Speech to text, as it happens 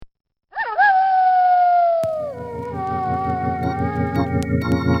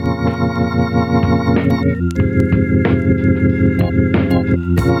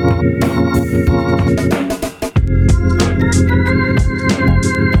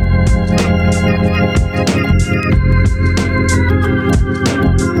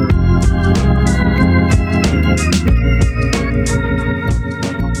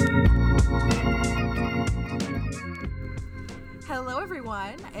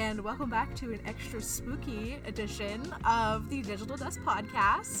To an extra spooky edition of the Digital Dust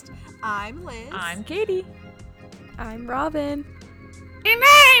Podcast. I'm Liz. I'm Katie. I'm Robin. And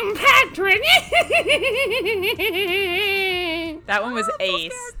I'm Patrick. That one was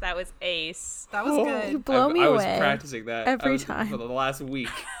ace. That was ace. That was good. You blow me I away. was practicing that every time for the last week.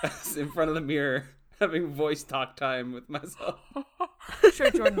 I was in front of the mirror having voice talk time with myself. I'm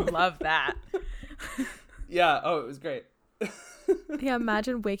sure Jordan loved that. Yeah. Oh, it was great. Yeah,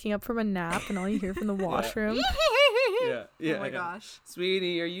 imagine waking up from a nap and all you hear from the washroom. Yeah. Oh my gosh.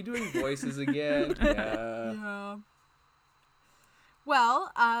 Sweetie, are you doing voices again? Yeah.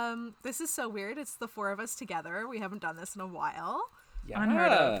 Well, this is so weird. It's the four of us together. We haven't done this in a while. Yeah.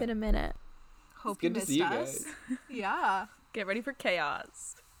 Unheard of. Been a minute. Hope It's good you to see missed you us. guys. Yeah. Get ready for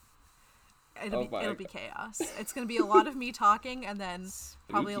chaos. It'll be chaos. It's going to be a lot of me talking and then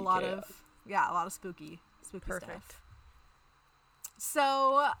probably a lot chaos. of spooky Perfect. stuff.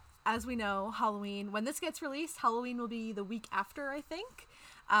 So, as we know, Halloween, when this gets released, Halloween will be the week after, I think.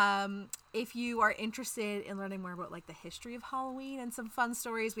 If you are interested in learning more about like the history of Halloween and some fun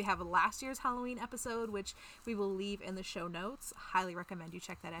stories, we have a last year's Halloween episode, which we will leave in the show notes. Highly recommend you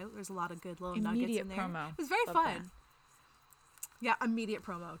check that out. There's a lot of good little nuggets in there. Promo. It was very Love fun. that. Yeah, immediate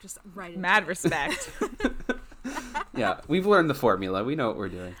promo. Just right into Mad it. respect. Yeah, we've learned the formula. We know what we're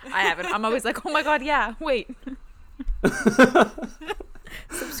doing. I haven't. I'm always like, oh my god, yeah, wait.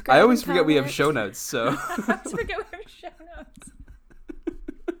 Subscribe. I always and forget we have comment. show notes, so. I forget what our show notes.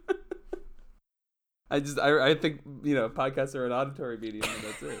 I think, podcasts are an auditory medium, and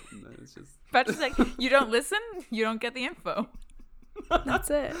that's it. And then it's just. Patrick's like, you don't listen, you don't get the info. That's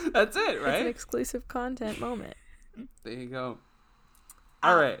it. That's it, It's right? an exclusive content moment. There you go.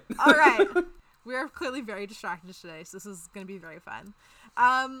 All right. All right. We're clearly very distracted today, so this is going to be very fun.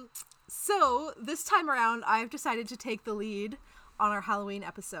 So this time around, I've decided to take the lead on our Halloween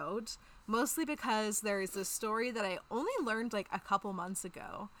episode, mostly because there is this story that I only learned like a couple months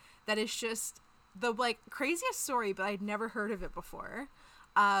ago that is just the like craziest story, but I'd never heard of it before.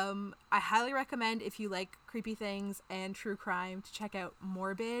 I highly recommend, if you like creepy things and true crime, to check out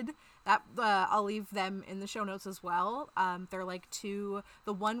Morbid. That I'll leave them in the show notes as well. They're like two.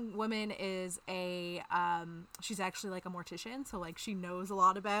 The one woman is she's actually like a mortician, so like she knows a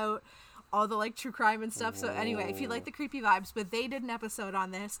lot about all the like true crime and stuff. So anyway, if you like the creepy vibes, but they did an episode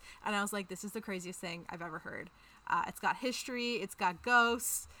on this, and I was like, this is the craziest thing I've ever heard. It's got history, it's got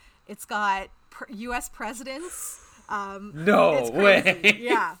ghosts, it's got U.S. presidents. No way.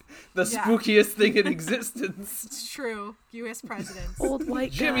 Yeah. The spookiest thing in existence. It's true. U.S. presidents. Old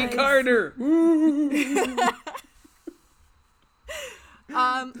white Jimmy guys. Carter.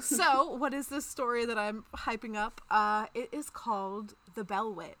 So what is this story that I'm hyping up? It is called The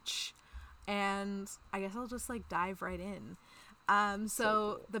Bell Witch. And I guess I'll just like dive right in.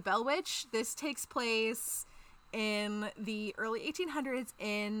 So The Bell Witch, this takes place in the early 1800s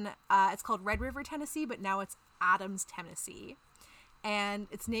in, it's called Red River, Tennessee, but now it's Adams, Tennessee. And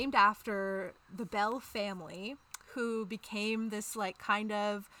it's named after the Bell family, who became this like kind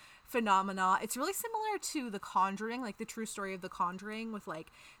of phenomena. It's really similar to The Conjuring, like the true story of The Conjuring, with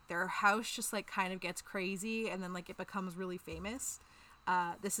like their house just like kind of gets crazy and then like it becomes really famous.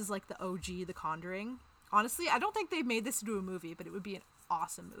 This is like the OG The Conjuring. Honestly, I don't think they've made this into a movie, but it would be an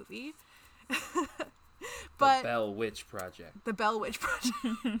awesome movie. But The Bell Witch Project. The Bell Witch Project.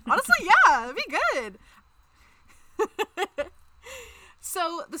 Honestly, yeah, that'd be good.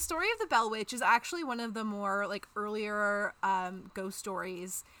 So the story of the Bell Witch is actually one of the more like earlier ghost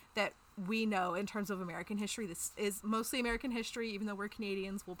stories that we know in terms of American history. This is mostly American history, even though we're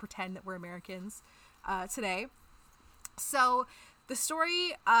Canadians, we'll pretend that we're Americans today. So the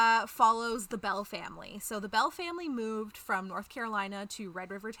story follows the Bell family. So the Bell family moved from North Carolina to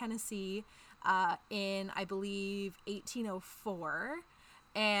Red River, Tennessee in, I believe, 1804.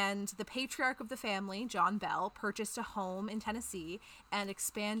 And the patriarch of the family, John Bell, purchased a home in Tennessee and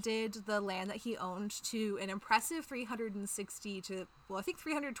expanded the land that he owned to an impressive 320 to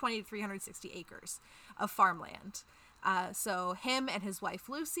 360 acres of farmland. So him and his wife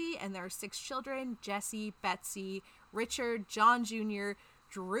Lucy and their 6 children, Jesse, Betsy, Richard, John Jr.,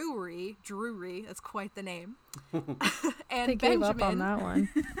 Drury, that's quite the name, and They gave Benjamin. up on that one.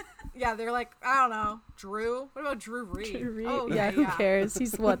 Yeah, they're like, I don't know, Drew. What about Drew Reed? Drew Reed? Oh, yeah, okay, who cares?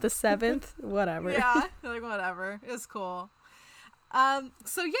 He's what, the 7th? Whatever. Yeah, they're like whatever. It's cool.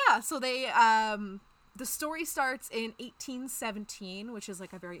 So they the story starts in 1817, which is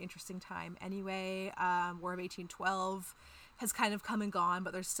like a very interesting time anyway. War of 1812 has kind of come and gone,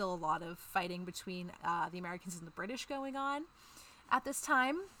 but there's still a lot of fighting between the Americans and the British going on at this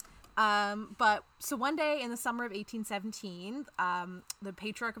time. But so one day in the summer of 1817, the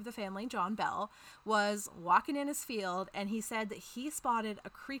patriarch of the family, John Bell, was walking in his field, and he said that he spotted a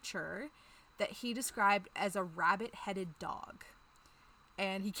creature that he described as a rabbit-headed dog.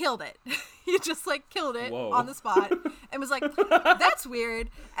 And he killed it. He just like killed it Whoa. on the spot and was like, that's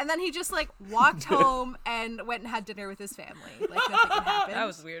weird. And then he just like walked home and went and had dinner with his family. Like nothing had happened. That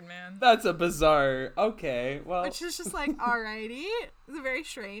was weird, man. That's a bizarre. Okay, well, Which is just like, alrighty. It's very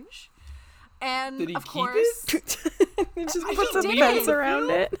strange. And Did he of keep course, He just He puts a did. fence around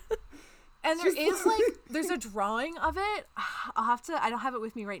it. and there is like, there's a drawing of it. I don't have it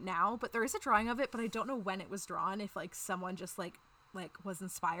with me right now, but there is a drawing of it, but I don't know when it was drawn. If like someone just like was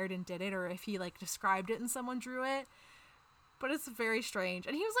inspired and did it, or if he like described it and someone drew it. But it's very strange.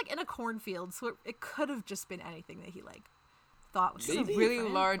 And he was like in a cornfield, so it could have just been anything that he like thought was Maybe. It's a really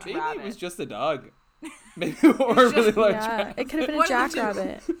large maybe rabbit. it was just a dog. Maybe or a really large Yeah, rabbit. it could have been a What did you-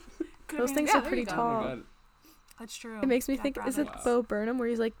 jackrabbit. Those things yeah, are there pretty you go. Oh tall. my god. That's true. It makes me think, is it Jackrabbits. Bo Burnham where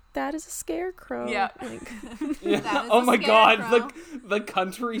he's like, that is a scarecrow? Yeah. Like, Yeah. That is Oh a my god, scarecrow. the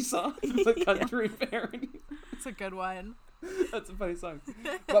country song, the country parody. It's a good one. That's a funny song.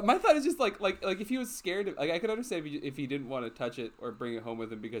 But my thought is just like if he was scared of, like I could understand if he didn't want to touch it or bring it home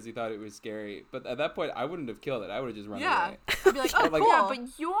with him because he thought it was scary. But at that point, I wouldn't have killed it. I would have just run Yeah. away. I'd be like, oh, Like- cool. Yeah, but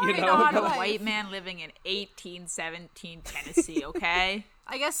you're You know, not a like- white man living in 1817 Tennessee, okay?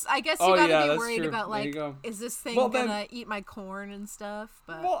 I guess you Oh, gotta yeah, be that's worried true. about There you like, go. is this thing Well, then- gonna eat my corn and stuff?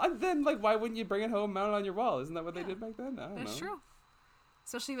 But Well, and then like why wouldn't you bring it home, mount it on your wall? Isn't that what they did back then? I don't that's know. true.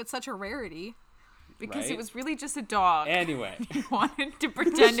 Especially if it's such a rarity. Because Right? it was really just a dog. Anyway, He wanted to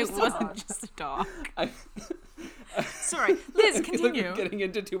pretend it just a wasn't dog. just a dog. I, Sorry, Liz, I feel like continue. we're getting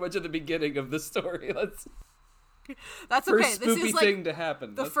into too much of the beginning of the story. Let's That's okay. first This spooky is like thing to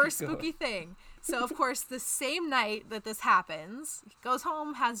happen. the Let's first keep going. spooky thing. So of course, the same night that this happens, he goes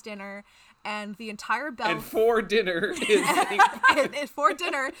home, has dinner, and the entire Bell And for dinner is and for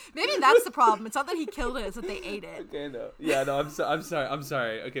dinner. Maybe that's the problem. It's not that he killed it; it's that they ate it. okay. No, yeah, no. I'm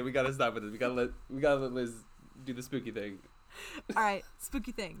sorry. Okay, we gotta stop with this. We gotta let Liz do the spooky thing. All right,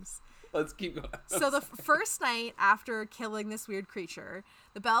 spooky things. Let's keep going. So the first night after killing this weird creature,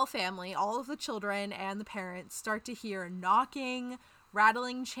 the Bell family, all of the children and the parents, start to hear knocking,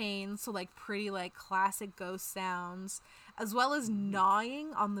 rattling chains, so like pretty like classic ghost sounds, as well as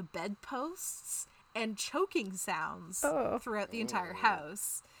gnawing on the bedposts and choking sounds Oh. throughout the entire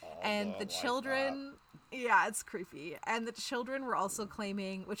house. And the children, yeah, it's creepy. And the children were also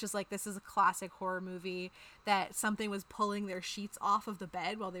claiming, which is like, this is a classic horror movie, that something was pulling their sheets off of the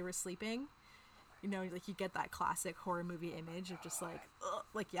bed while they were sleeping. You know, like you get that classic horror movie image of just like, ugh,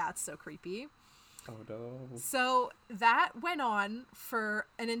 like, yeah, it's so creepy. Oh no. So that went on for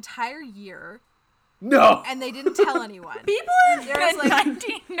an entire year, No. and they didn't tell anyone. People in There was, the like-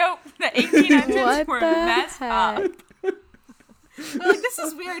 1800s What were the messed up. heck? They're like, this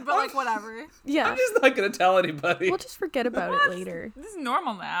is weird, but like, whatever. Yeah. I'm just not gonna tell anybody. We'll just forget about it later. This is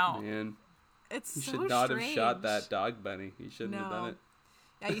normal now. Man, It's you so should not strange. have shot that dog bunny. You shouldn't have done No. it.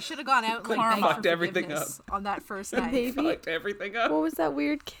 Yeah, you should have gone out and like Karma. begged for Fucked everything forgiveness on that first night. Maybe. Fucked everything up. What was that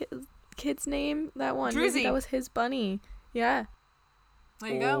weird kid's name? That one. Maybe Druzy. that was his bunny. Yeah.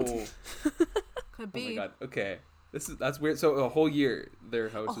 There you go. Oh. Could Oh my be god. Okay. That's weird. So a whole year, their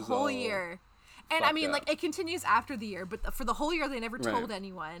house a was whole all year. And I fucked mean, up. like, it continues after the year, but for the whole year, they never Right. told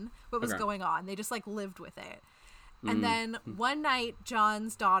anyone what was Okay. going on. They just, like, lived with it. Mm. And then one night,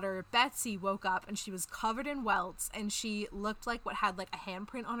 John's daughter, Betsy, woke up and she was covered in welts and she looked like what had, like, a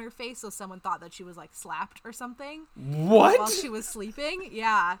handprint on her face. So someone thought that she was, like, slapped or something What? while she was sleeping.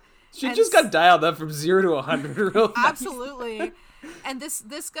 Yeah. She And just got dialed up from 0 to 100 real fast. Absolutely. And this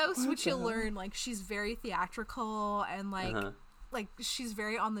ghost, which you'll learn, like, she's very theatrical and, like, Uh-huh. like she's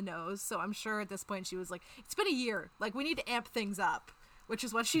very on the nose. So I'm sure at this point she was like, it's been a year, like we need to amp things up, which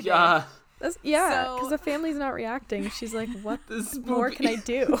is what she did. Yeah. Yeah, So- because the family's not reacting. She's like, what This more can I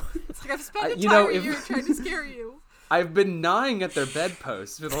do? It's like, I've spent an you know, entire if- year trying to scare you. I've been gnawing at their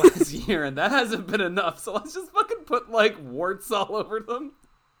bedposts for the last year, and that hasn't been enough. So let's just fucking put like warts all over them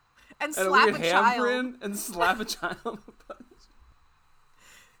And and a slap weird a child. handprint and slap a child.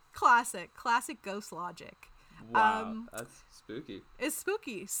 Classic ghost logic. Wow, that's spooky. It's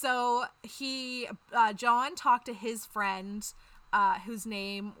spooky. So John talked to his friend whose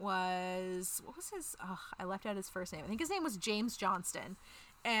name was, what was his, I left out his first name. I think his name was James Johnston.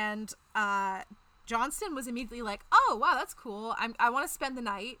 And Johnston was immediately like, oh, wow, that's cool. I want to spend the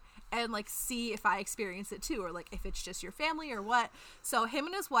night and like see if I experience it too, or like if it's just your family or what. So him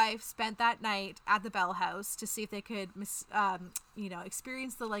and his wife spent that night at the Bell House to see if they could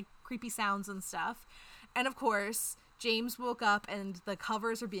experience the like creepy sounds and stuff. And of course, James woke up and the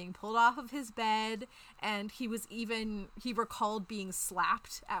covers were being pulled off of his bed, and he recalled being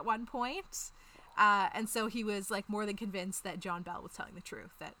slapped at one point. And so he was like more than convinced that John Bell was telling the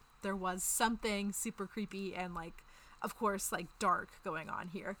truth, that there was something super creepy and like, of course, like dark going on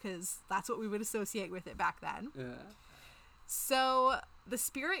here, because that's what we would associate with it back then. Yeah. So the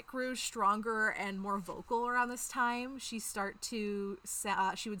spirit grew stronger and more vocal around this time. She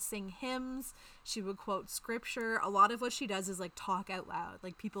would sing hymns. She would quote scripture. A lot of what she does is like talk out loud.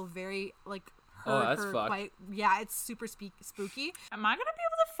 Like people very like heard that's her fucked. quite. Yeah, it's super spooky. Am I gonna be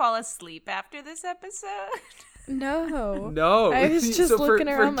able to fall asleep after this episode? No. No, I was just so looking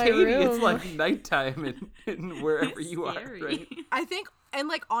around my Katie, room. It's like nighttime in wherever you are, Scary. right? I think, and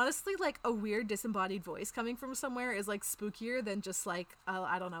like honestly, like a weird disembodied voice coming from somewhere is like spookier than just like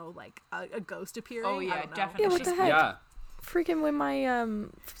I don't know, like a ghost appearing. Oh, I yeah, don't know. definitely. Yeah, what the heck? Yeah. Freaking when my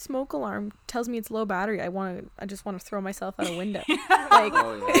smoke alarm tells me it's low battery, I just want to throw myself out a window. Like,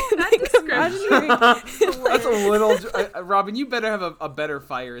 Oh, yeah. like imagine hearing, That's a little. Robin, you better have a better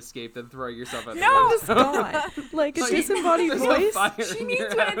fire escape than throwing yourself out the No! window. God, like a Like, disembodied there's a voice. fire She in means your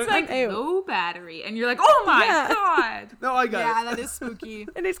when it's house. like Ew. low battery, and you're like, oh my Yeah. god. No, I got Yeah, it. that is spooky.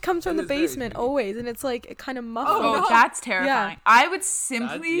 And it comes from That the is very basement creepy. always, and it's like kind of muffled. Oh, no. that's terrifying. I would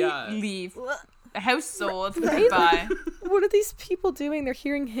simply yeah. leave. The house sold. Right? Goodbye. What are these people doing? They're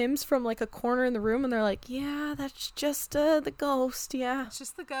hearing hymns from like a corner in the room, and they're like, "Yeah, that's just the ghost." Yeah, It's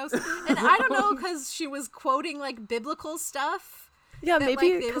just the ghost. And I don't know, because she was quoting like biblical stuff. yeah, that,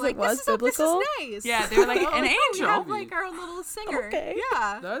 maybe like, they because were like, it was this biblical. This is nice. Yeah, they're like an We angel. have like our own little singer. Okay.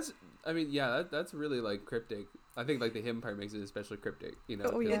 Yeah. That's. I mean, yeah, that's really like cryptic. I think like the hymn part makes it especially cryptic. You know,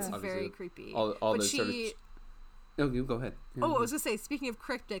 Oh, 'cause yeah. It's obviously very creepy. All But the sort of. No, you go ahead. Oh, I was gonna say, speaking of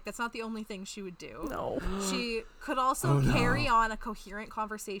cryptic, that's not the only thing she would do. No. She could also carry on a coherent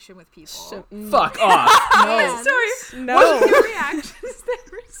conversation with people. Fuck off. And Sorry. No. Your reactions,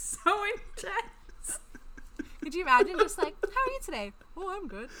 they were so intense. could you imagine just like, how are you today? Oh, I'm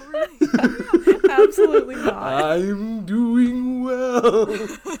good. How are you? Absolutely not. I'm doing well.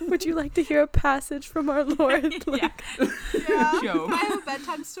 Would you like to hear a passage from our Lord? Like, Yeah. Joke. Can I have a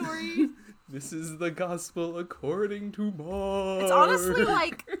bedtime story? This is the gospel according to Mark. It's honestly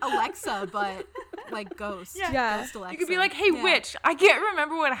like Alexa, but like ghost. Yeah. Ghost Alexa. You could be like, hey, Yeah. witch, I can't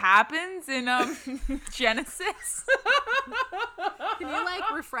remember what happens in Genesis. Can you like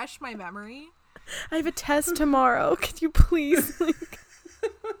refresh my memory? I have a test tomorrow. Could you please?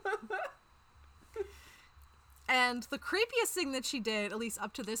 Like, And the creepiest thing that she did, at least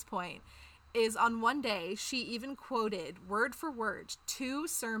up to this point, is on one day she even quoted word for word 2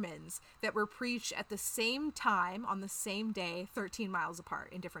 sermons that were preached at the same time on the same day, 13 miles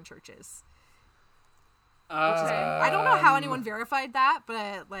apart in different churches. I don't know how anyone verified that,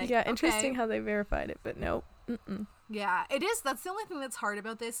 but like, yeah, interesting okay. how they verified it, but no. Mm-mm. Yeah, it is. That's the only thing that's hard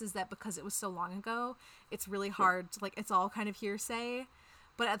about this, is that because it was so long ago, it's really hard to, like, it's all kind of hearsay.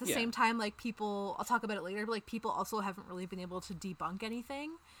 But at the Yeah. same time, like, people, I'll talk about it later, but like people also haven't really been able to debunk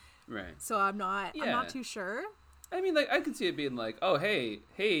anything. Right. So I'm not Yeah. too sure. I mean, like, I could see it being like, oh, hey,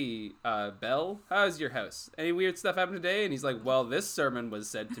 Bell, how's your house? Any weird stuff happened today? And he's like, well, this sermon was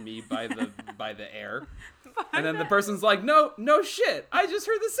said to me by the air. And then the person's like, no shit. I just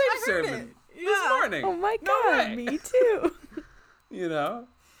heard the same sermon this morning. Oh my No god, way." me too. You know?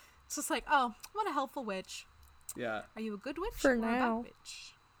 It's just like, oh, what a helpful witch. Yeah. Are you a good witch For or a now. bad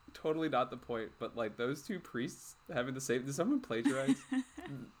witch? Totally not the point, but like those 2 priests having the same. Did someone plagiarize?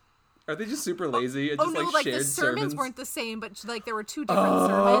 Are they just super lazy and Oh just no, like like shared the sermons sermons? weren't the same, but like there were 2 different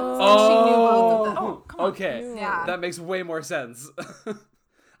sermons, and she knew both of them. Oh, come on. Okay. Yeah. That makes way more sense.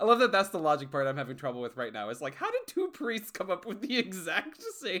 I love that that's the logic part I'm having trouble with right now. It's like, how did 2 priests come up with the exact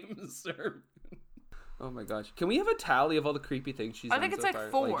same sermon? Oh my gosh. Can we have a tally of all the creepy things she's I done think it's so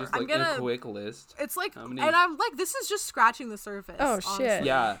like far? 4. Just I'm like in gonna- a quick list. It's like, How many- and I'm like, this is just scratching the surface. Oh, honestly. shit.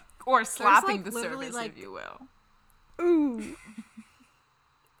 Yeah. Or slapping like, the literally, service, like- if you will. Ooh.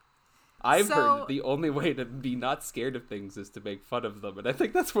 I've So- heard that the only way to be not scared of things is to make fun of them, and I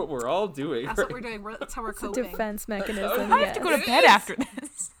think that's what we're all doing. That's what we're doing. That's how we're It's a coping. defense mechanism. I have to go to yes. bed after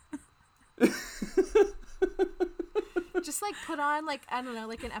this. Just like put on like, I don't know,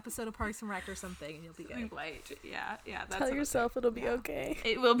 like an episode of Parks and Rec or something, and you'll be good. Light. Yeah, that's Tell what yourself it'll be okay.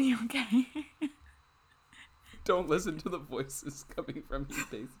 it will be okay. Don't listen to the voices coming from your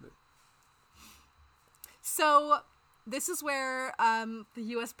basement. So this is where the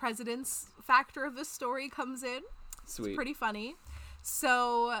U.S. president's factor of this story comes in. Sweet. It's pretty funny.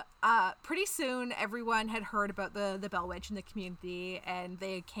 So pretty soon everyone had heard about the Bell Witch in the community, and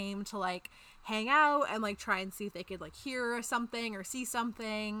they came to like hang out and like try and see if they could like hear something or see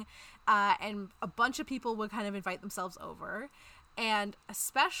something. And a bunch of people would kind of invite themselves over. And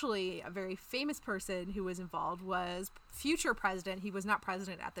especially a very famous person who was involved was future president. He was not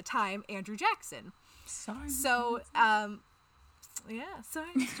president at the time, Andrew Jackson. Sorry. So, yeah,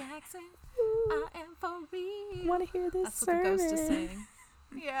 sorry, Mr. Jackson. I am for real. Want to hear this That's what sermon? the ghost is saying.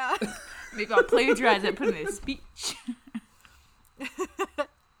 Yeah. Maybe I'll plagiarize it, put it in a speech.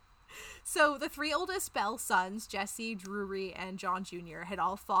 So the three oldest Bell sons, Jesse, Drury, and John Jr., had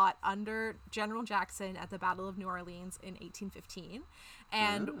all fought under General Jackson at the Battle of New Orleans in 1815.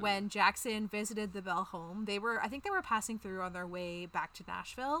 And when Jackson visited the Bell home, I think they were passing through on their way back to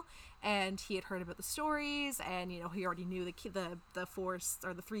Nashville, and he had heard about the stories, and he already knew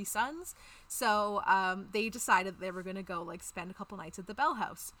the three sons. So they decided they were going to go like spend a couple nights at the Bell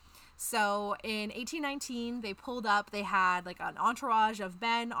house. So in 1819, they pulled up. They had like an entourage of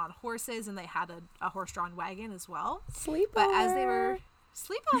men on horses, and they had a horse-drawn wagon as well. Sleepover. But as they were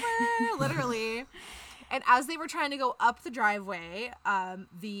sleepover, literally, and as they were trying to go up the driveway,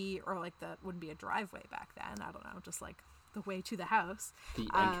 wouldn't be a driveway back then. I don't know, just like the way to the house. The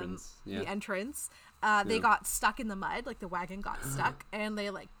entrance. The entrance. They got stuck in the mud. Like the wagon got stuck, and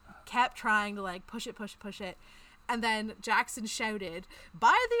they like kept trying to like push it. And then Jackson shouted,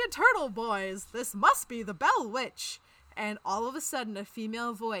 "By the eternal, boys, this must be the Bell Witch." And all of a sudden, a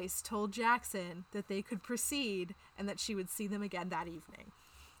female voice told Jackson that they could proceed and that she would see them again that evening.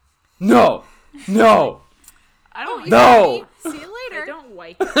 No! I don't No! See you later. I don't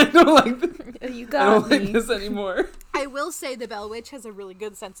like I don't like this. You I got don't me. like this anymore. I will say the Bell Witch has a really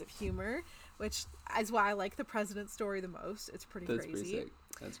good sense of humor, which is why I like the president's story the most. It's pretty That's crazy. pretty sick.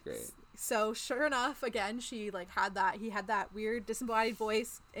 That's great. So sure enough, again, he had that weird disembodied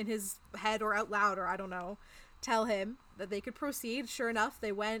voice in his head or out loud, or I don't know, tell him that they could proceed. Sure enough,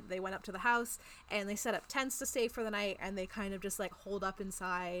 they went up to the house, and they set up tents to stay for the night, and they kind of just like holed up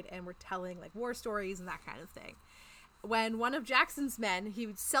inside and were telling like war stories and that kind of thing. When one of Jackson's men, he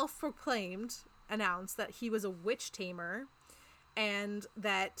self-proclaimed, announced that he was a witch tamer, and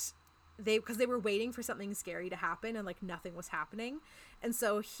that because they were waiting for something scary to happen and like nothing was happening. And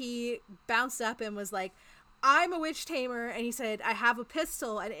so he bounced up and was like, "I'm a witch tamer." And he said, "I have a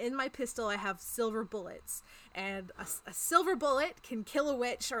pistol, and in my pistol I have silver bullets, and a silver bullet can kill a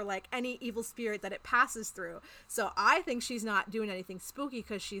witch or like any evil spirit that it passes through. So I think she's not doing anything spooky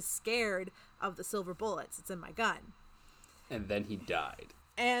because she's scared of the silver bullets. It's in my gun." And then he died.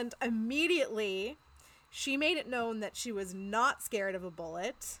 And immediately she made it known that she was not scared of a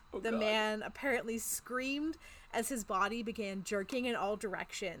bullet. The God. man apparently screamed as his body began jerking in all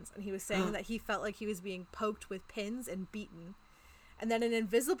directions, and he was saying that he felt like he was being poked with pins and beaten. And then an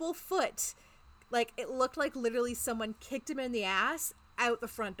invisible foot, like it looked like literally someone kicked him in the ass out the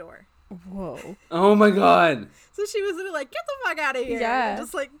front door. Whoa. Oh my god. So she was literally like, "Get the fuck out of here!" Yeah. And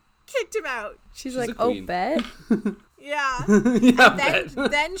just like kicked him out. She's She's like, a "Oh, queen." bet." Yeah. Yeah,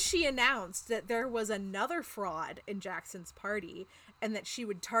 Then she announced that there was another fraud in Jackson's party, and that she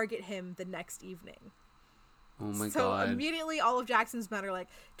would target him the next evening. Oh my So god. immediately all of Jackson's men are like,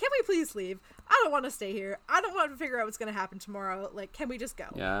 "Can we please leave? I don't want to stay here. I don't want to figure out what's going to happen tomorrow. Like, can we just go?"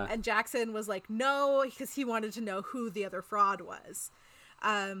 Yeah. And Jackson was like, "No," because he wanted to know who the other fraud was.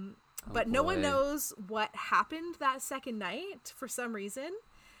 But no one boy. knows what happened that second night for some reason.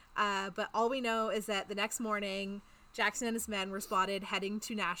 But all we know is that the next morning, Jackson and his men were spotted heading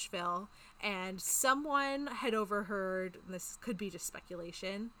to Nashville, and someone had overheard, and this could be just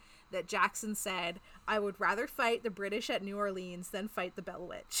speculation, that Jackson said, "I would rather fight the British at New Orleans than fight the Bell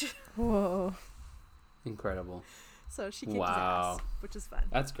Witch." Whoa. Incredible. So she kicked Wow. his ass, which is fun.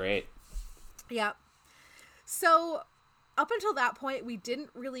 That's great. Yep. So up until that point, we didn't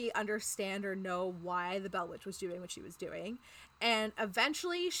really understand or know why the Bell Witch was doing what she was doing. And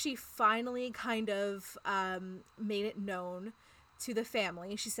eventually she finally kind of made it known to the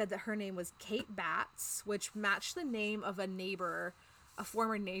family. She said that her name was Kate Batts, which matched the name of a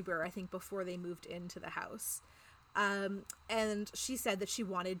former neighbor, I think, before they moved into the house. And she said that she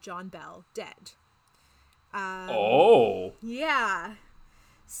wanted John Bell dead. Oh. Yeah.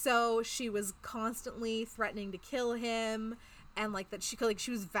 So she was constantly threatening to kill him, and like that she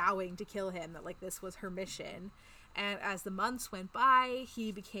was vowing to kill him, that like this was her mission. And as the months went by,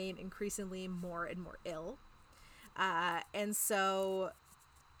 he became increasingly more and more ill. And so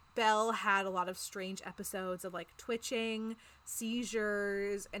Belle had a lot of strange episodes of like twitching,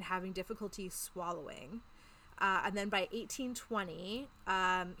 seizures, and having difficulty swallowing. And then by 1820,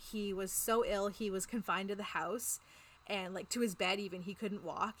 he was so ill he was confined to the house, and like to his bed even. He couldn't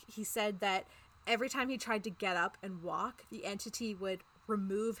walk. He said that every time he tried to get up and walk, the entity would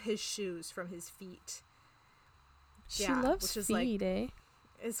remove his shoes from his feet. She loves which is feet, like, eh?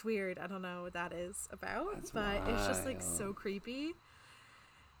 it's weird. I don't know what that is about, That's but it's just like wild. so creepy.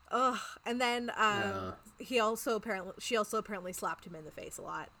 Ugh. And then she also apparently slapped him in the face a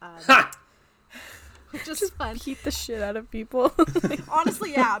lot. Which is fun. Beat the shit out of people.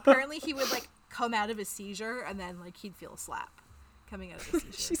 Honestly, yeah. Apparently he would like come out of a seizure and then like he'd feel a slap coming out of a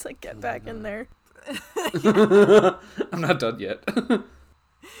seizure. She's like, get back in there. I'm not done yet.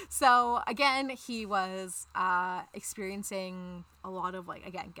 So again, he was experiencing a lot of like,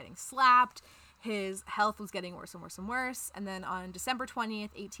 again, getting slapped. His health was getting worse and worse and worse. And then on December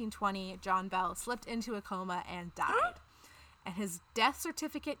 20th, 1820, John Bell slipped into a coma and died. And his death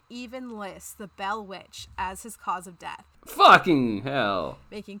certificate even lists the Bell Witch as his cause of death, Fucking hell.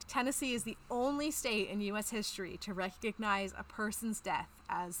 making Tennessee is the only state in U.S. history to recognize a person's death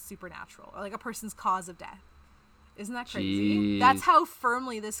as supernatural, or like a person's cause of death. Isn't that crazy? Jeez. That's how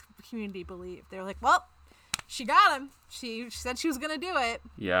firmly this community believed. They're like, well, she got him. She said she was going to do it.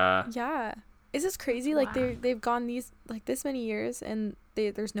 Yeah. Yeah. Is this crazy? Like they've gone these like this many years and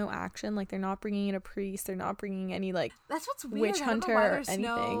there's no action. Like they're not bringing in a priest. They're not bringing any like That's what's weird. witch I don't know hunter why or there's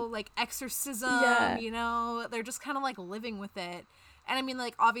no anything. like exorcism. Yeah. You know, they're just kind of like living with it. And I mean,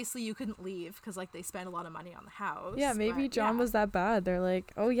 like obviously you couldn't leave because like they spent a lot of money on the house. Yeah, maybe but, John yeah. was that bad. They're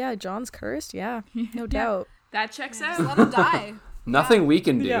like, oh yeah, John's cursed. Yeah, no doubt. That checks Just out. let him die. Nothing we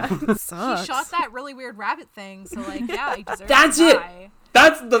can do. Yeah, He sucks. shot that really weird rabbit thing, so like, yeah, he deserves That's to it! die.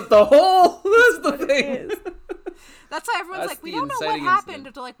 That's the whole. That's the What it thing. is. That's why everyone's That's like, we the don't know what inciting happened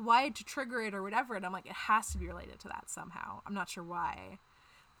incident. to like why to trigger it or whatever, and I'm like, it has to be related to that somehow. I'm not sure why,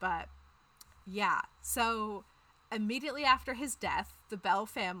 but yeah. So immediately after his death, the Bell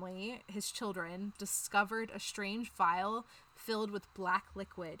family, his children, discovered a strange vial filled with black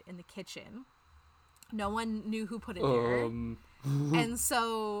liquid in the kitchen. No one knew who put it there. And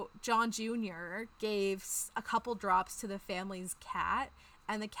so John Jr. gave a couple drops to the family's cat,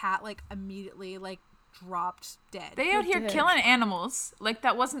 and the cat like immediately like dropped dead. They out here did. killing animals. Like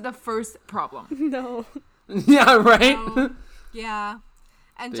that wasn't the first problem. No. Yeah, right? So, yeah.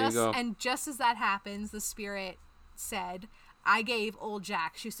 And There you go. just as that happens, the spirit said, I gave old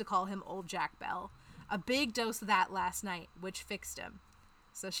Jack, she used to call him old Jack Bell, a big dose of that last night, which fixed him.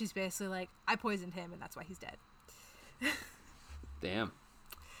 So she's basically like, I poisoned him and that's why he's dead. Damn.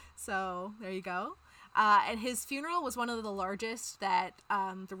 So there you go. And his funeral was one of the largest that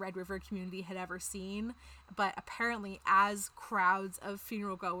the Red River community had ever seen. But apparently, as crowds of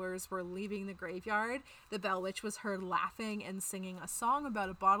funeral goers were leaving the graveyard, the Bell Witch was heard laughing and singing a song about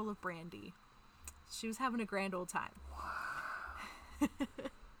a bottle of brandy. She was having a grand old time.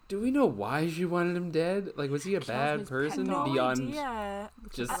 Do we know why she wanted him dead? Like, was he a bad his pet person dog. beyond idea.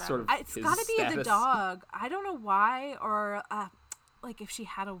 just sort of It's his gotta be the status? dog. I don't know why, or like if she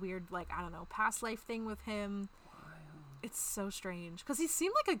had a weird, like, I don't know, past life thing with him. It's so strange because he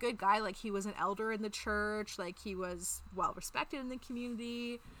seemed like a good guy. Like he was an elder in the church. Like he was well respected in the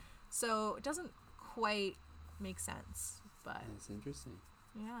community. So it doesn't quite make sense. But That's interesting.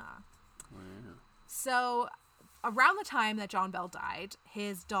 yeah. Wow. So around the time that John Bell died,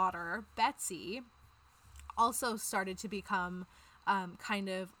 his daughter Betsy also started to become kind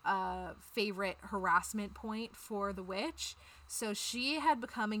of a favorite harassment point for the witch. So she had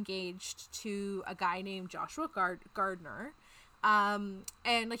become engaged to a guy named Joshua Gardner. And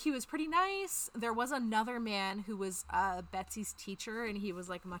like he was pretty nice. There was another man who was Betsy's teacher, and he was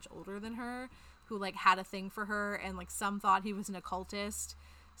like much older than her, who like had a thing for her, and like some thought he was an occultist.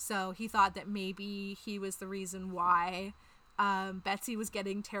 So he thought that maybe he was the reason why Betsy was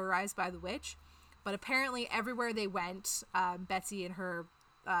getting terrorized by the witch. But apparently everywhere they went, Betsy and her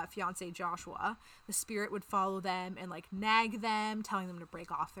fiance Joshua, the spirit would follow them and like nag them, telling them to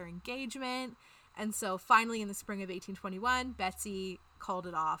break off their engagement. And so finally in the spring of 1821, Betsy called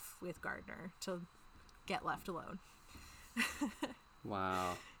it off with Gardner to get left alone.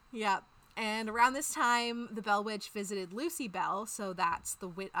 Wow. Yep. And around this time, the Bell Witch visited Lucy Bell, so that's the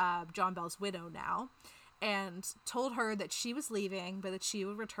John Bell's widow now, and told her that she was leaving, but that she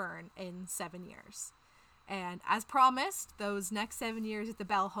would return in 7 years. And as promised, those next 7 years at the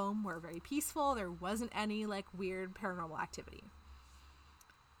Bell home were very peaceful. There wasn't any like weird paranormal activity.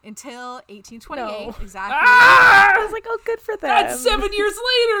 Until 1828, No. exactly. I was like, oh, good for them. That's 7 years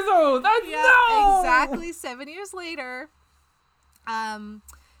later, though. That's Yeah, no. exactly 7 years later.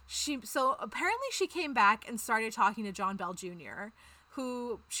 So apparently she came back and started talking to John Bell Jr.,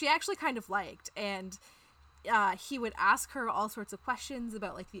 who she actually kind of liked, and he would ask her all sorts of questions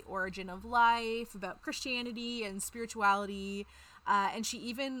about like the origin of life, about Christianity and spirituality, and she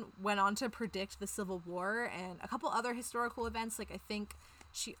even went on to predict the Civil War and a couple other historical events. Like I think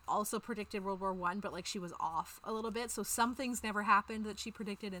she also predicted World War I, but like she was off a little bit, so some things never happened that she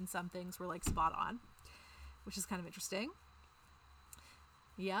predicted and some things were like spot on, which is kind of interesting.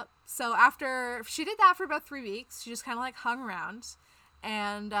 Yep. So after she did that for about 3 weeks, she just kind of like hung around.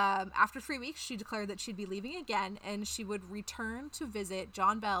 And after 3 weeks, she declared that she'd be leaving again, and she would return to visit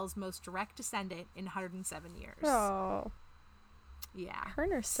John Bell's most direct descendant in 107 years. Oh. Yeah. Her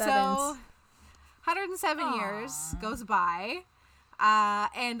and her So sevens. 107 years goes by.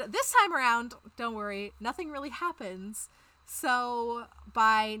 And this time around, don't worry, nothing really happens. So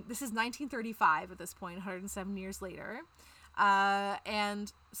this is 1935 at this point, 107 years later.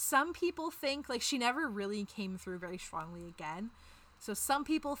 And some people think like she never really came through very strongly again. So some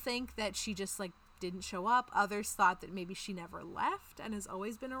people think that she just like didn't show up. Others thought that maybe she never left and has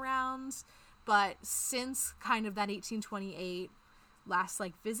always been around. But since kind of that 1828 last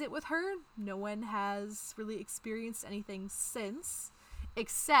like visit with her, no one has really experienced anything since,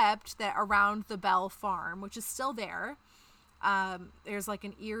 except that around the Bell farm, which is still there, there's like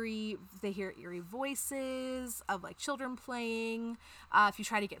they hear eerie voices of like children playing. If you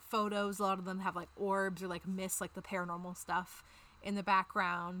try to get photos, a lot of them have like orbs or like mists, like the paranormal stuff in the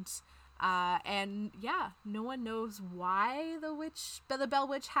background. And yeah, no one knows why the Bell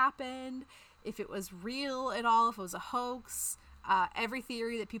Witch happened, if it was real at all, if it was a hoax. Every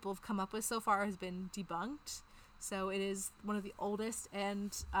theory that people have come up with so far has been debunked. So it is one of the oldest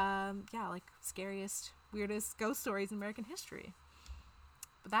and like scariest, weirdest ghost stories in American history.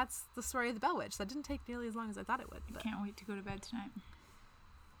 But that's the story of the Bell Witch. That didn't take nearly as long as I thought it would. But. Can't wait to go to bed tonight.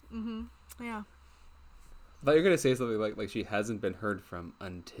 Yeah. I thought you were gonna say something like she hasn't been heard from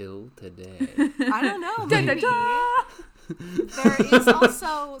until today. I don't know. Maybe.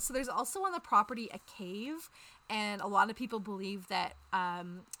 There's also on the property a cave, and a lot of people believe that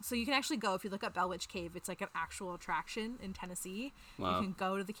so you can actually go, if you look up Bell Witch Cave, it's like an actual attraction in Tennessee. Wow. You can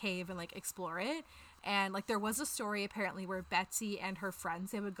go to the cave and like explore it. And like there was a story apparently where Betsy and her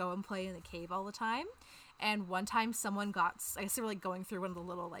friends, they would go and play in the cave all the time. And one time someone I guess they were like going through one of the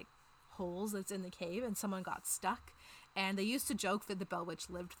little like holes that's in the cave, and someone got stuck. And they used to joke that the Bell Witch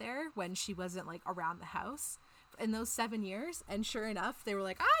lived there when she wasn't like around the house in those 7 years. And sure enough, they were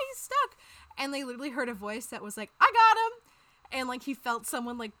like, he's stuck. And they literally heard a voice that was like, I got him. And like he felt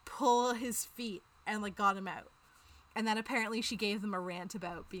someone like pull his feet and like got him out. And then apparently she gave them a rant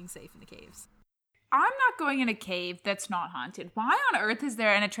about being safe in the caves. I'm not going in a cave that's not haunted. Why on earth is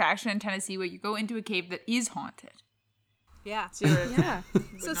there an attraction in Tennessee where you go into a cave that is haunted? Yeah. Yeah.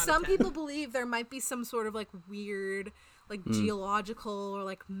 So some people believe there might be some sort of like weird like geological or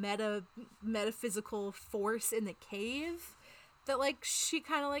like metaphysical force in the cave that like she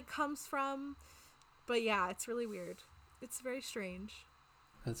kind of like comes from. But yeah, it's really weird. It's very strange.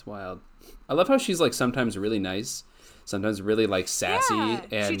 That's wild. I love how she's like sometimes really nice, sometimes really like sassy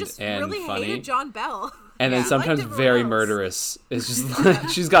and she just and really funny. hated John Bell. And then sometimes Liked everyone very else. murderous. It's just like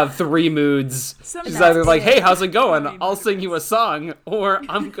she's got 3 moods. Some She's nuts. either like, "Hey, how's it going? Very I'll sing you a song," or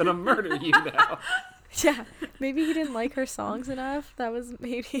 "I'm gonna murder you now." Yeah. Maybe he didn't like her songs enough. That was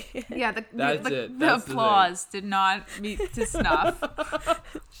maybe it. Yeah, That's the it. That's the applause did not meet to snuff.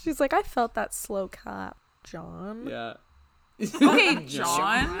 She's like, I felt that slow clap, John. Yeah. Okay,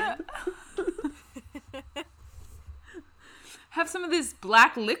 John. Have some of this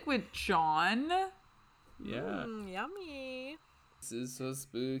black liquid, John. Yeah. Yummy. This is so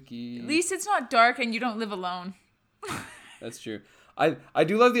spooky. At least it's not dark and you don't live alone. That's true. I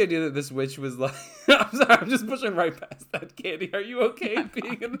do love the idea that this witch was like, I'm sorry, I'm just pushing right past that, Candy. Are you okay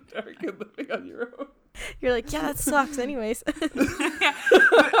being in the dark and living on your own? You're like, yeah, that sucks anyways. Yeah.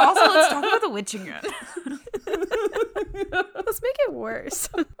 But also, let's talk about the witch again. Let's make it worse.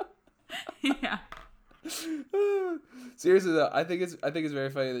 Yeah. Seriously though, I think it's very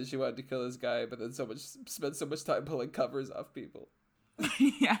funny that she wanted to kill this guy, but then spent so much time pulling covers off people.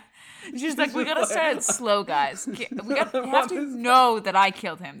 Yeah. She's like, we gotta start it slow, guys. We have to know that I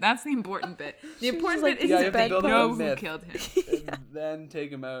killed him. That's the important bit. The important like, bit is yeah, that they you have to know build who myth. killed him. And then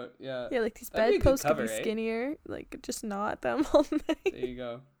take him out. Yeah. Yeah, like these That'd be a good bedposts cover, could be eh? skinnier. Like, just not them all night. There you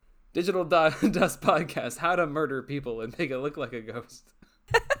go. Digital Dust Podcast: How to Murder People and Make It Look Like a Ghost.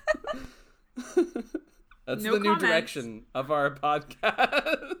 That's No the new comments. direction of our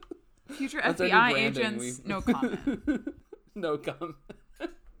podcast. Future That's our new FBI branding. agents, no comment. No comment.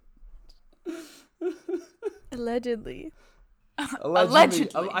 Allegedly.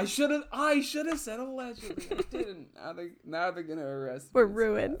 Allegedly. I should have said allegedly. I didn't. Now they're gonna arrest me. We're It's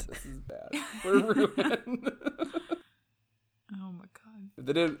ruined. bad. This is bad. We're ruined. Oh my god. If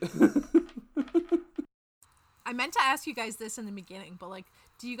they didn't. I meant to ask you guys this in the beginning, but like,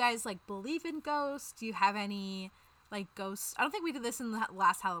 do you guys like believe in ghosts? Do you have any like ghosts? I don't think we did this in the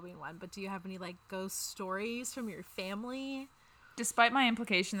last Halloween one, but do you have any like ghost stories from your family? Despite my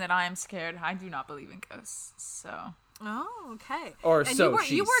implication that I am scared, I do not believe in ghosts. So. Oh, okay. Or and so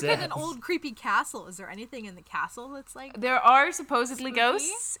you work she in an says. old creepy castle. Is there anything in the castle that's like? There are supposedly Spooky?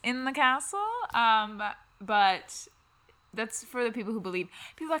 ghosts in the castle, but that's for the people who believe.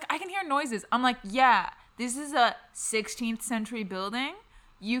 People are like, I can hear noises. I'm like, yeah, this is a 16th century building.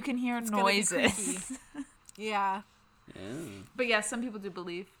 You can hear It's gonna be noises. creepy. Yeah. Yeah. But yeah, some people do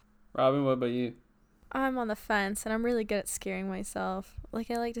believe. Robin, what about you? I'm on the fence, and I'm really good at scaring myself. Like,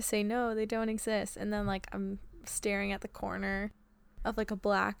 I like to say, no, they don't exist. And then, like, I'm staring at the corner of, like, a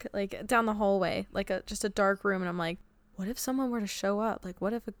black, like, down the hallway, like, just a dark room. And I'm like, what if someone were to show up? Like,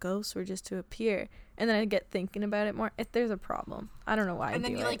 what if a ghost were just to appear? And then I get thinking about it more. There's a problem. I don't know why And I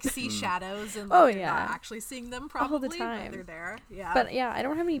then do you it. like see shadows and like, Oh, you're yeah. not actually seeing them All probably, the time. but they're there. Yeah. But yeah, I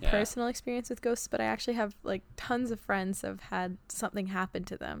don't have any Yeah. personal experience with ghosts, but I actually have like tons of friends that have had something happen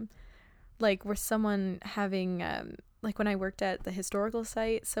to them. Like where someone having like when I worked at the historical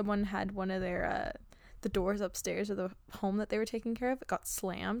site, someone had one of their the doors upstairs of the home that they were taking care of, it got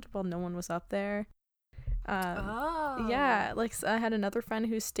slammed while no one was up there. Oh. Yeah, like I had another friend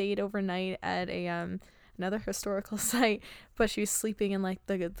who stayed overnight at a another historical site, but she was sleeping in like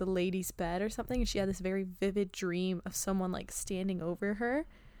the lady's bed or something, and she had this very vivid dream of someone like standing over her,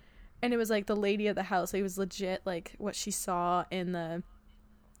 and it was like the lady of the house. It was legit like what she saw in the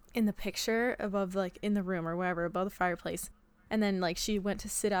picture above, like in the room or wherever above the fireplace. And then like she went to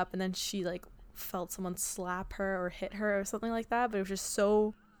sit up, and then she like felt someone slap her or hit her or something like that, but it was just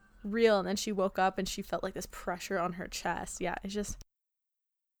so real. And then she woke up and she felt like this pressure on her chest. Yeah, it's just,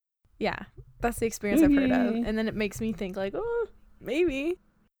 yeah, that's the experience I've heard of. And then it makes me think like, oh, maybe,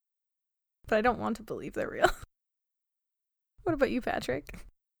 but I don't want to believe they're real. What about you, Patrick?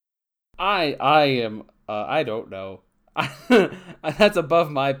 I am I don't know. That's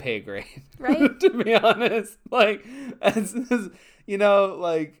above my pay grade, Right? to be honest. Like, you know,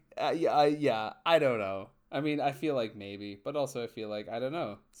 like, yeah, I don't know. I mean, I feel like maybe, but also I feel like I don't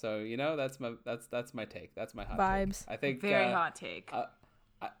know. So, you know, that's my take. That's my hot Vibes. take. I think Very hot take.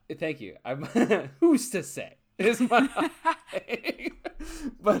 thank you. I'm who's to say is my hot take.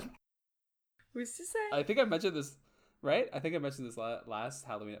 But Who's to say? I think I mentioned this, right? I think I mentioned this last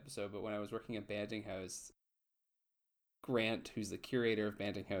Halloween episode, but when I was working at Banting House, Grant, who's the curator of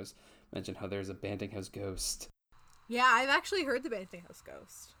Banting House, mentioned how there's a Banting House ghost. Yeah, I've actually heard the Banting House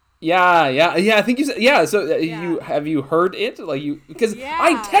ghost. Yeah. I think you said, yeah. So Yeah. you heard it? Like because Yeah.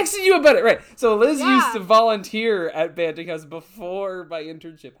 I texted you about it, right? So Liz Yeah. used to volunteer at Banting House before my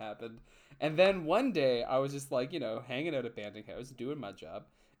internship happened, and then one day I was just like, you know, hanging out at Banting House, doing my job,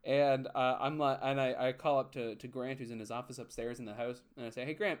 and I'm like, and I call up to Grant, who's in his office upstairs in the house, and I say,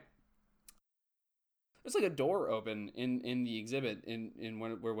 hey Grant, there's like a door open in the exhibit in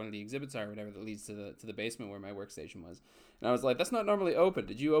where one of the exhibits are, or whatever, that leads to the basement where my workstation was. And I was like, that's not normally open.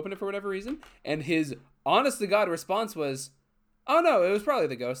 Did you open it for whatever reason? And his honest to God response was, oh no, it was probably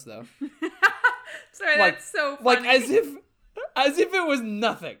the ghost though. Sorry, Like- that's so funny. Like as if it was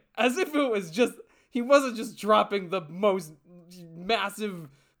nothing. As if it was just, he wasn't just dropping the most massive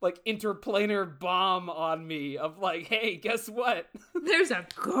like interplanar bomb on me of like, hey, guess what? There's a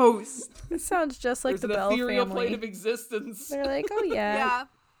ghost. It sounds just like There's the an Bell ethereal family. plane of existence. They're like, oh yeah. Yeah.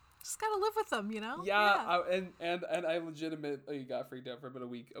 Just gotta live with them, you know? Yeah, and I legitimately got freaked out for about a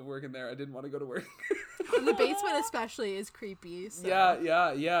week of working there. I didn't want to go to work. And the basement especially is creepy. So.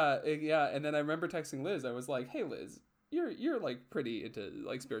 Yeah. And then I remember texting Liz. I was like, "Hey, Liz, you're like pretty into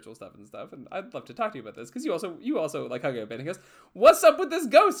like spiritual stuff and stuff, and I'd love to talk to you about this because you also like hung out Banting House. What's up with this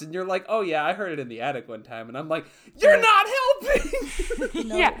ghost?" And you're like, "Oh yeah, I heard it in the attic one time." And I'm like, "You're not helping.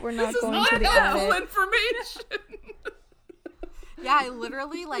 No, Yeah, we're not This is going not to the helpful attic. information." Yeah, I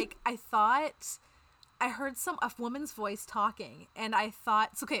literally, like, I thought I heard a woman's voice talking, and I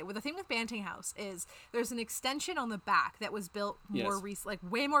thought, so, okay, well, the thing with Banting House is there's an extension on the back that was built more Yes.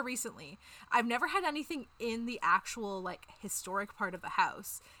 way more recently. I've never had anything in the actual, like, historic part of the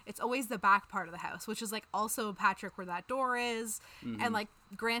house. It's always the back part of the house, which is, like, also, Patrick, where that door is, and, like,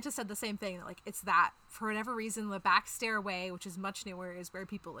 Grant has said the same thing, like, it's that, for whatever reason, the back stairway, which is much newer, is where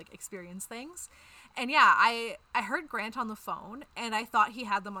people, like, experience things. And yeah, I heard Grant on the phone, and I thought he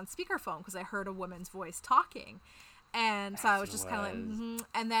had them on speakerphone because I heard a woman's voice talking. And so I was just kind of like,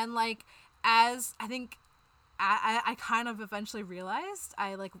 and then like, as I think I kind of eventually realized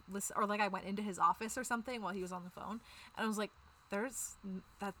I like listen, or like I went into his office or something while he was on the phone, and I was like, "There's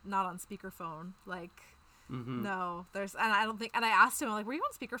that not on speakerphone." Like, no, there's, and I don't think. And I asked him, I'm like, "Were you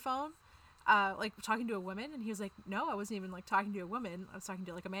on speakerphone? Like talking to a woman?" And he was like, "No, I wasn't even like talking to a woman. I was talking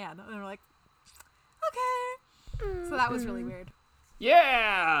to like a man." And we're like, "Okay." So that was really weird.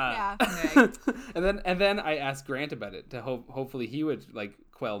 Yeah. Yeah. and then I asked Grant about it to hopefully he would like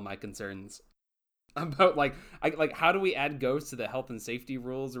quell my concerns about like how do we add ghosts to the health and safety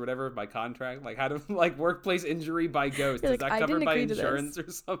rules or whatever by contract? Like how do like workplace injury by ghost, You're is like, that "I covered didn't by agree to this." insurance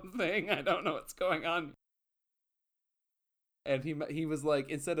or something? I don't know what's going on. And he was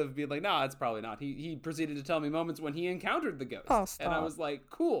like, instead of being like, "Nah, it's probably not," he proceeded to tell me moments when he encountered the ghost. Oh, and I stop. was like,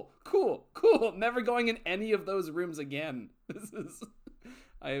 cool, never going in any of those rooms again. This is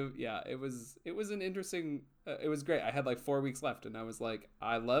it was an interesting, it was great. I had like 4 weeks left and I was like,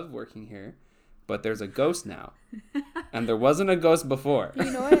 I love working here, but there's a ghost now and there wasn't a ghost before.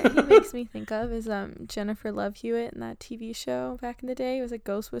 You know what he makes me think of is Jennifer Love Hewitt in that TV show back in the day. It was a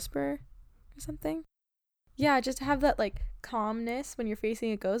Ghost Whisperer or something. Yeah, just to have that like calmness when you're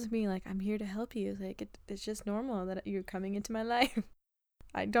facing a ghost and being like, "I'm here to help you." Like it's just normal that you're coming into my life.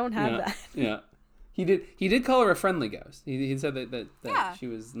 I don't have that. Yeah. He did call her a friendly ghost. He said that Yeah. she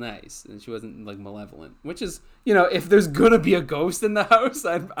was nice and she wasn't like malevolent, which is, you know, if there's gonna be a ghost in the house,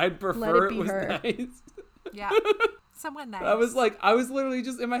 I'd prefer be it was her. nice. Yeah. Someone nice. I was literally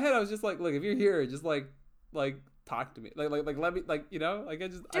just in my head. I was just like, look, if you're here, just like talk to me, like let me, like, you know, like I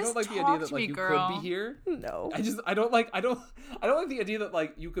don't like the idea talk that to like me, you girl. could be here. No. I don't like the idea that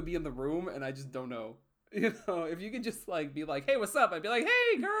like you could be in the room and I just don't know. You know, if you could just like be like, "Hey, what's up?" I'd be like,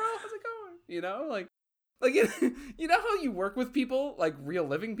 "Hey, girl, how's it going?" You know, like you know how you work with people, like real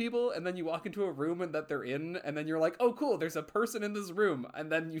living people, and then you walk into a room and that they're in, and then you're like, "Oh, cool, there's a person in this room,"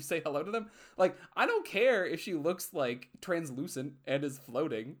 and then you say hello to them. Like, I don't care if she looks like translucent and is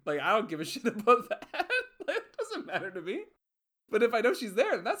floating. Like, I don't give a shit about that. Like, it doesn't matter to me. But if I know she's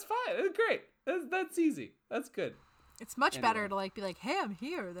there, that's fine. That's great. That's easy. That's good. It's much better Anyway. to like be like, "Hey, I'm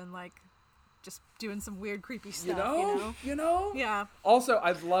here," than like just doing some weird creepy stuff. You know? Yeah. Also,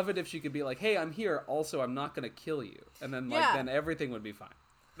 I'd love it if she could be like, "Hey, I'm here. Also, I'm not gonna kill you," and then like Yeah. then everything would be fine.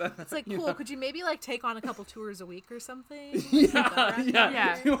 It's like, cool. Could you maybe like take on a couple tours a week or something? Yeah.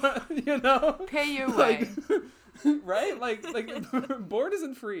 Yeah. You know, Pay your way. like, right? Like board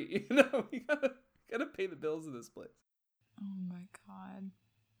isn't free. You know, you gotta pay the bills in this place. Oh my god.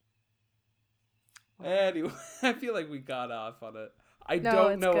 Anyway, I feel like we got off on it. I No,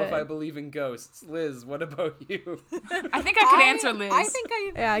 don't it's know if good. I believe in ghosts. Liz, what about you? I think I could answer Liz. I think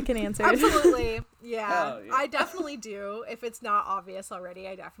I Yeah, I can answer. absolutely. Yeah, Hell yeah. I definitely do. If it's not obvious already,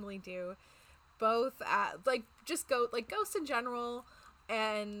 I definitely do. Both like just ghosts in general,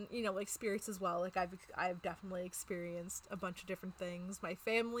 and you know, like spirits as well. Like I've definitely experienced a bunch of different things. My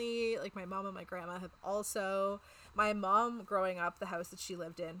family, like my mom and my grandma, have also. My mom, growing up, the house that she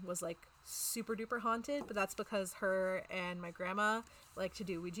lived in was like super duper haunted, but that's because her and my grandma like to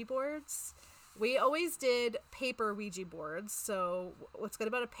do Ouija boards. We always did paper Ouija boards. So what's good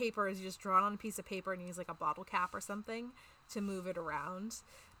about a paper is you just draw it on a piece of paper and use like a bottle cap or something to move it around.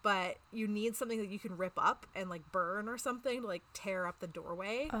 But you need something that you can rip up and like burn or something to like tear up the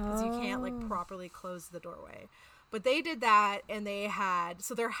doorway, because you can't like properly close the doorway. But they did that, and they had,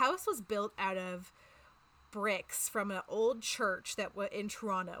 so their house was built out of bricks from an old church that was in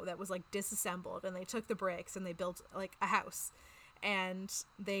Toronto that was like disassembled, and they took the bricks and they built like a house. And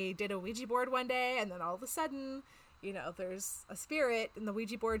they did a Ouija board one day, and then all of a sudden, you know, there's a spirit in the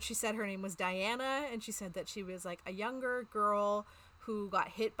Ouija board. She said her name was Diana, and she said that she was like a younger girl who got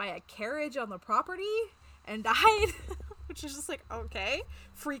hit by a carriage on the property and died, which is just like, okay,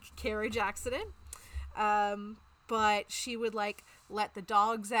 freak carriage accident. But she would like let the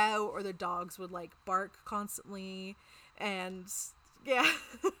dogs out, or the dogs would like bark constantly, and yeah.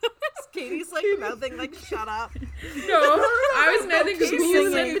 Katie's like mouthing like, "Shut up." No, I was mouthing because She's who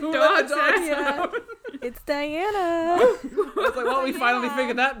was singing. like Who the let dogs the dogs out? out? It's Diana. It's like, well, we finally Yeah.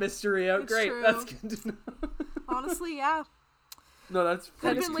 figured that mystery out. It's Great. true. That's good to know. Honestly, yeah. No, that's Could That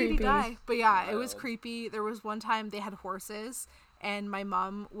have is been Lady creepy. Di. But yeah, it was Wild. creepy. There was one time they had horses, and my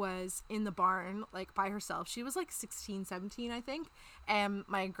mom was in the barn like by herself. She was like 16, 17, I think, and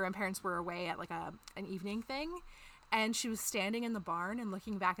my grandparents were away at like an evening thing, and she was standing in the barn and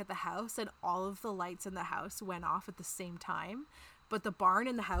looking back at the house, and all of the lights in the house went off at the same time. But the barn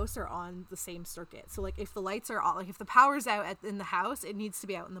and the house are on the same circuit. So like if the lights are all, like if the power's out in the house, it needs to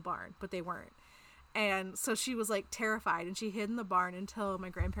be out in the barn, but they weren't. And so she was like terrified, and she hid in the barn until my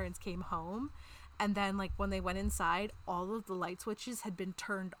grandparents came home. And then like when they went inside, all of the light switches had been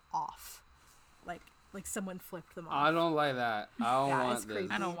turned off. Like like someone flipped them off. I don't like that. I don't Yeah, want it's this.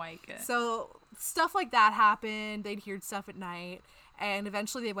 crazy. I don't like it. So stuff like that happened. They'd hear stuff at night, and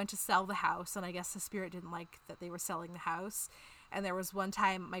eventually they went to sell the house, and I guess the spirit didn't like that they were selling the house. And there was one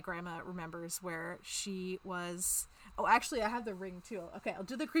time my grandma remembers where she was... Oh, actually, I have the ring, too. Okay, I'll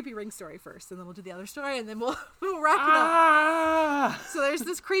do the creepy ring story first, and then we'll do the other story, and then we'll wrap it up. Ah! So there's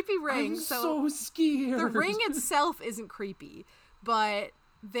this creepy ring. I'm so scared. The ring itself isn't creepy, but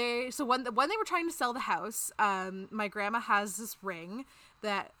when they were trying to sell the house, my grandma has this ring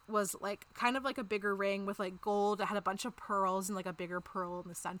that was like kind of like a bigger ring with like gold. It had a bunch of pearls and like a bigger pearl in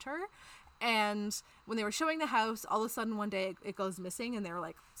the center. And when they were showing the house, all of a sudden one day it goes missing, and they were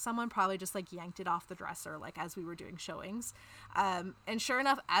like, someone probably just like yanked it off the dresser, like as we were doing showings. And sure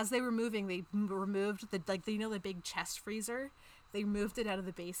enough, as they were moving, they removed the big chest freezer. They moved it out of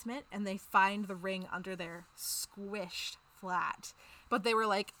the basement, and they find the ring under there, squished flat. But they were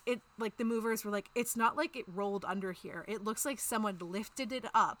like, the movers were like, it's not like it rolled under here. It looks like someone lifted it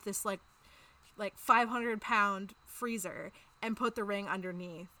up, this like 500-pound freezer, and put the ring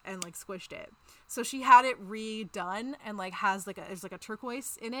underneath and like squished it. So she had it redone, and like there's like a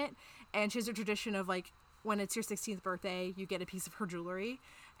turquoise in it, and she has a tradition of like, when it's your 16th birthday, you get a piece of her jewelry,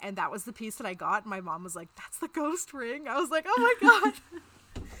 and that was the piece that I got. And my mom was like, that's the ghost ring. I was like, oh my god.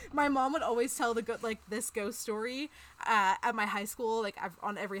 My mom would always tell this ghost story at my high school, like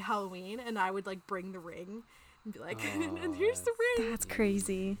on every Halloween, and I would like bring the ring and be like, and here's the ring. That's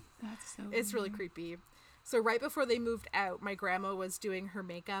crazy. That's so It's really creepy. So right before they moved out, my grandma was doing her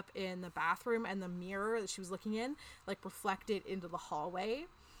makeup in the bathroom, and the mirror that she was looking in like reflected into the hallway.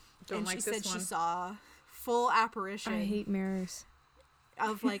 Don't and like she this said one. she saw full apparition I hate mirrors.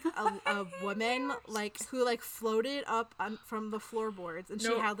 of like a woman like who like floated up from the floorboards, and she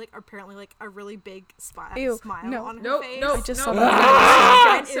Nope. had like apparently like a really big Ew, smile no. on her Nope, face. nope, I just nope. saw Went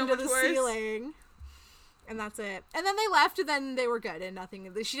That's so into much the worse. ceiling, and that's it. And then they left, and then they were good, and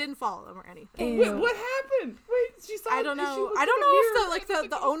nothing. She didn't follow them or anything. Ew. Wait, what happened? Wait, she saw. I don't she know. looked I in don't the know if mirror.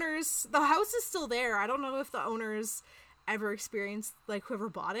 the owners, the house is still there. I don't know if the owners ever experienced, like whoever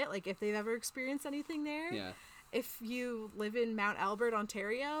bought it, like if they've ever experienced anything there. Yeah. If you live in Mount Albert,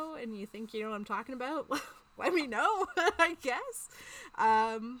 Ontario, and you think you know what I'm talking about, let me know, I guess.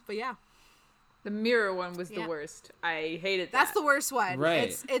 But yeah, The mirror one was Yeah. the worst. I hated that. that's the worst one.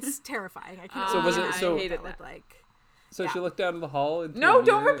 Right. It's terrifying. I can't So was it- imagine so- what I hated that that. looked like. So Yeah. she looked down in the hall. Into No, a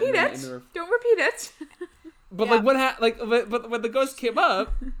don't mirror repeat in it. the Don't repeat it. But Yeah. like what happened? Like but when the ghost came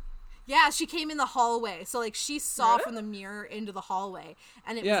up, Yeah, she came in the hallway. So like she saw from the mirror into the hallway,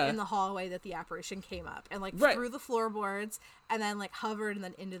 and it Yeah. was in the hallway that the apparition came up, and like Right. through the floorboards, and then like hovered and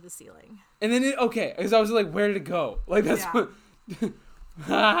then into the ceiling. and then because I was like, where did it go? Like that's Yeah. what.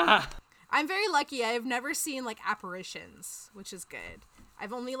 I'm very lucky. I have never seen like apparitions, which is good.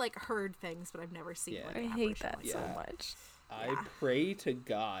 I've only like heard things, but I've never seen Yeah. like I an hate apparition that like so Yeah. much. I pray to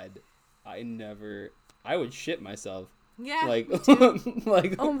God, I would shit myself. Yeah, Like me too.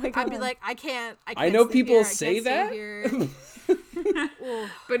 like Oh my god. I'd be like, I can't I know stay people here. I say can't stay that. here. Ugh.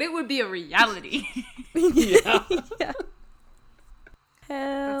 But it would be a reality. yeah. yeah. Hell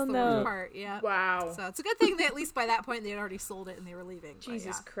That's the no. worst part. Yeah. Wow. So it's a good thing that at least by that point they had already sold it and they were leaving. but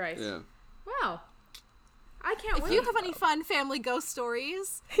Jesus yeah. Christ. Yeah. Wow. I can't If wait. you have any fun family ghost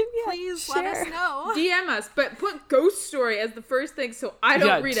stories, Yeah, please let us share. know. DM us, but put ghost story as the first thing so I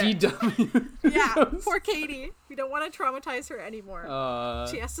don't read it. TW. Yeah, poor Katie. We don't want to traumatize her anymore.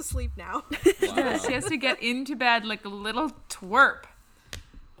 She has to sleep now. Wow. She has to get into bed like a little twerp.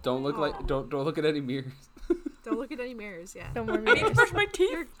 Don't look like don't look at any mirrors. Don't look at any mirrors. Yeah. No more I need to mirrors. brush my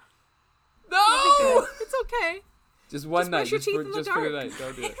teeth. No. It's okay. Just one Just night. brush your Just teeth for in the just for dark. tonight.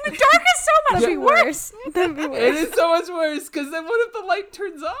 Don't do it. The dark is so much That'd be worse. worse. That'd be It worse. is so much worse because then what if the light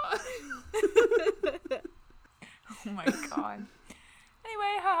turns on? Oh my god.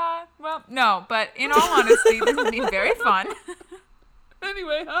 Anyway, haha. Well, no, but in all honesty, this has been very fun.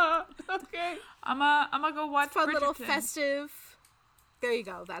 Anyway, okay. I'm gonna go watch Fun little Bridgerton. festive. There you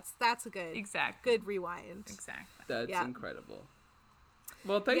go. That's a good Exactly. good rewind. Exactly. That's Yeah. incredible.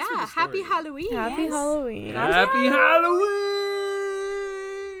 Well, thanks for Yeah. the story. Happy Halloween. Happy Yes. Halloween. Happy Halloween.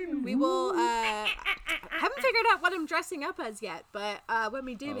 We will. Haven't figured out what I'm dressing up as yet, but when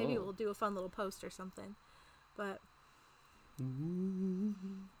we do, maybe Oh. we'll do a fun little post or something. But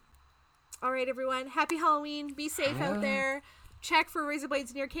all right, everyone. Happy Halloween. Be safe out there. Check for razor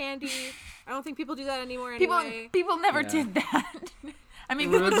blades in your candy. I don't think people do that anymore anyway. People never Yeah. did that. I mean,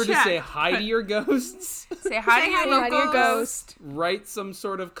 people Remember to check, say hi to your ghosts. say hi to Say your hi to your local ghost. ghost. Write some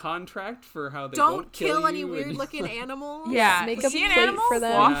sort of contract for how they Don't won't kill any you weird and- looking animals. Yeah, Make a see an plate animal? for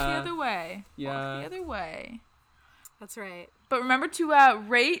them. Walk Yeah. the other way. Yeah. Walk the other way. That's right. But remember to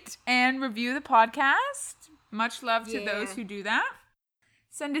rate and review the podcast. Much love to Yeah. those who do that.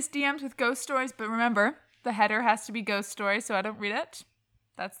 Send us DMs with ghost stories, but remember, the header has to be ghost story, so I don't read it.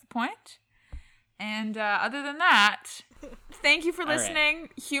 That's the point. And other than that, thank you for All right. listening.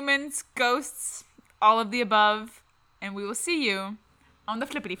 Humans, ghosts, all of the above. And we will see you on the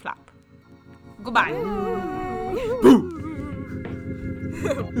flippity flop. Goodbye.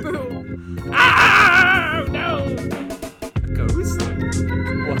 Ah, no! A ghost?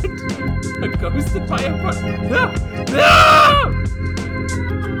 What? A ghost in my apartment? No! No!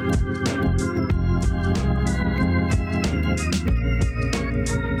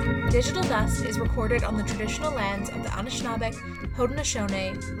 Digital Dust is recorded on the traditional lands of the Anishinaabe,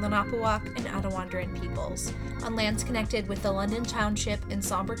 Haudenosaunee, Lenape-Awk, and Attawandaron peoples, on lands connected with the London Township and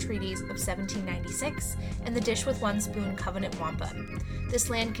Sombre Treaties of 1796 and the Dish with One Spoon Covenant Wampum. This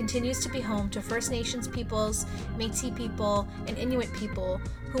land continues to be home to First Nations peoples, Métis people, and Inuit people,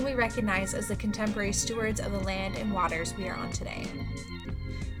 whom we recognize as the contemporary stewards of the land and waters we are on today.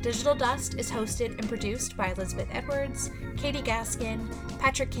 Digital Dust is hosted and produced by Elizabeth Edwards, Katie Gaskin,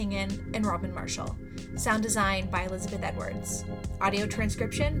 Patrick Kingan, and Robin Marshall. Sound design by Elizabeth Edwards. Audio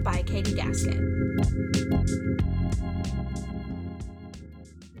transcription by Katie Gaskin.